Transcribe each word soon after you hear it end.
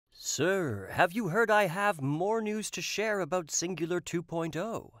Sir, have you heard I have more news to share about Singular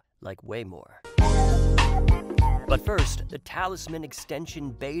 2.0? Like way more. But first, the Talisman extension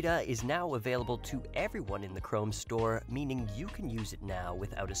beta is now available to everyone in the Chrome store, meaning you can use it now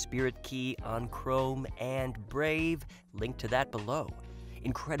without a spirit key on Chrome and Brave. Link to that below.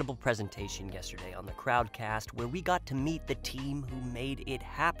 Incredible presentation yesterday on the Crowdcast where we got to meet the team who made it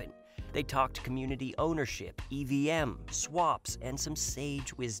happen. They talked community ownership, EVM, swaps, and some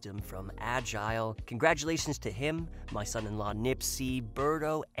sage wisdom from Agile. Congratulations to him, my son-in-law Nipsey,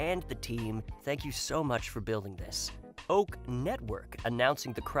 Bruno, and the team. Thank you so much for building this. Oak Network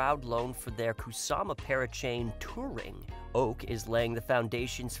announcing the crowd loan for their Kusama parachain Turing. Oak is laying the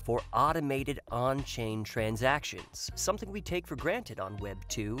foundations for automated on-chain transactions, something we take for granted on Web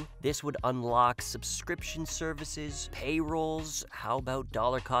 2. This would unlock subscription services, payrolls, how about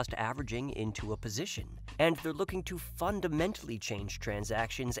dollar cost averaging into a position? And they're looking to fundamentally change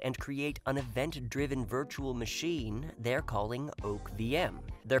transactions and create an event-driven virtual machine they're calling Oak VM.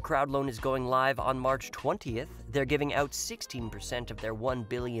 Their crowd loan is going live on March 20th. They're giving out 16% of their 1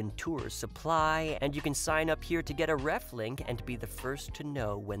 billion tour supply, and you can sign up here to get a ref link and be the first to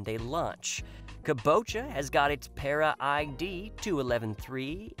know when they launch. Kabocha has got its ParaID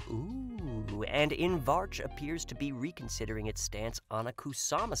 2.11.3. Ooh, and InVarch appears to be reconsidering its stance on a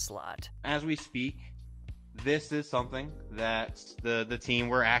Kusama slot. As we speak, this is something that the team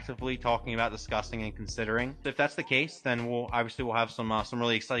we're actively talking about, discussing, and considering. If that's the case, then we'll have some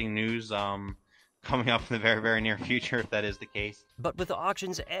really exciting news coming up in the very, very near future, if that is the case. But with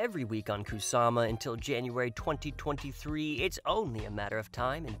auctions every week on Kusama until January 2023, it's only a matter of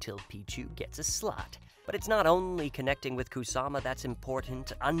time until Pichu gets a slot. But it's not only connecting with Kusama that's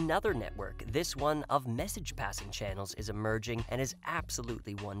important. Another network, this one of message passing channels, is emerging and is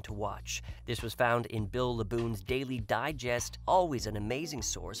absolutely one to watch. This was found in Bill Laboon's Daily Digest, always an amazing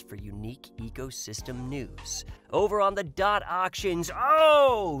source for unique ecosystem news. Over on the Dot Auctions,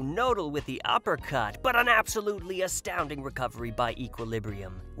 oh, Nodle with the uppercut, but an absolutely astounding recovery by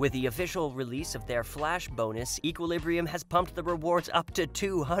Equilibrium. With the official release of their flash bonus, Equilibrium has pumped the rewards up to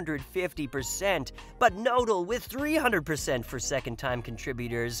 250%, but Nodle with 300% for second-time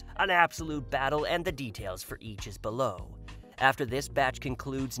contributors. An absolute battle, and the details for each is below. After this batch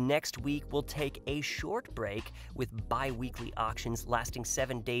concludes, next week we'll take a short break with bi-weekly auctions lasting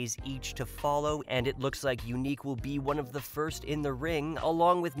 7 days each to follow, and it looks like Unique will be one of the first in the ring,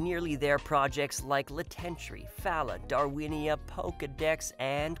 along with nearly their projects like Latentry, Phala, Darwinia, Pokedex,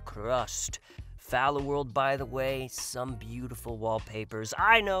 and Crust. PhalaWorld, by the way, some beautiful wallpapers.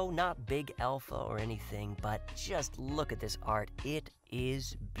 I know, not big alpha or anything, but just look at this art. It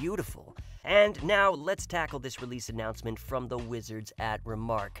is beautiful. And now let's tackle this release announcement from the wizards at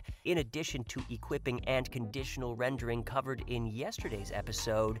Remark. In addition to equipping and conditional rendering covered in yesterday's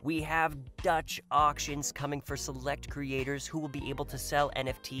episode, we have Dutch auctions coming for select creators who will be able to sell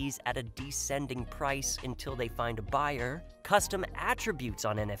NFTs at a descending price until they find a buyer, custom attributes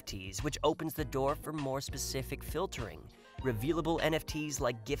on NFTs, which opens the door for more specific filtering, revealable NFTs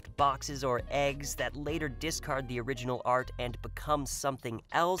like gift boxes or eggs that later discard the original art and become something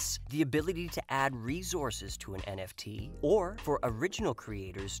else, the ability to add resources to an NFT, or for original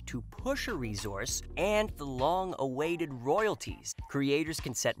creators to push a resource, and the long-awaited royalties. Creators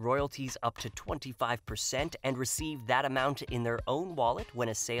can set royalties up to 25% and receive that amount in their own wallet when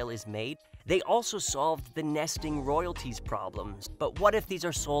a sale is made. They also solved the nesting royalties problems, but what if these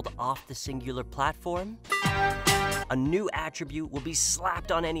are sold off the Singular platform? A new attribute will be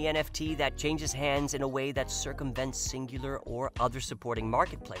slapped on any NFT that changes hands in a way that circumvents Singular or other supporting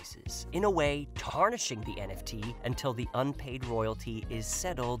marketplaces, in a way tarnishing the NFT until the unpaid royalty is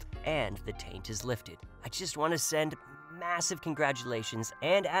settled and the taint is lifted. I just want to send massive congratulations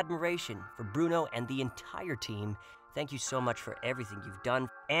and admiration for Bruno and the entire team. Thank you so much for everything you've done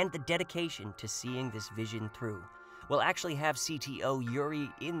and the dedication to seeing this vision through. We'll actually have CTO Yuri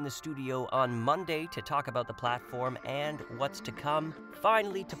in the studio on Monday to talk about the platform and what's to come.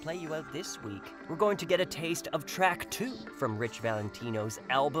 Finally, to play you out this week, we're going to get a taste of track 2 from Rich Valentino's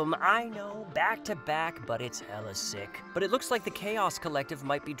album. I know, back to back, but it's hella sick. But it looks like the Chaos Collective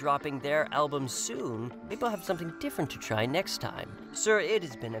might be dropping their album soon. Maybe I'll have something different to try next time. Sir, it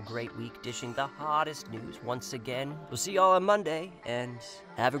has been a great week dishing the hottest news once again. We'll see y'all on Monday, and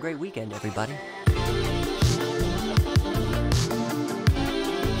have a great weekend, everybody.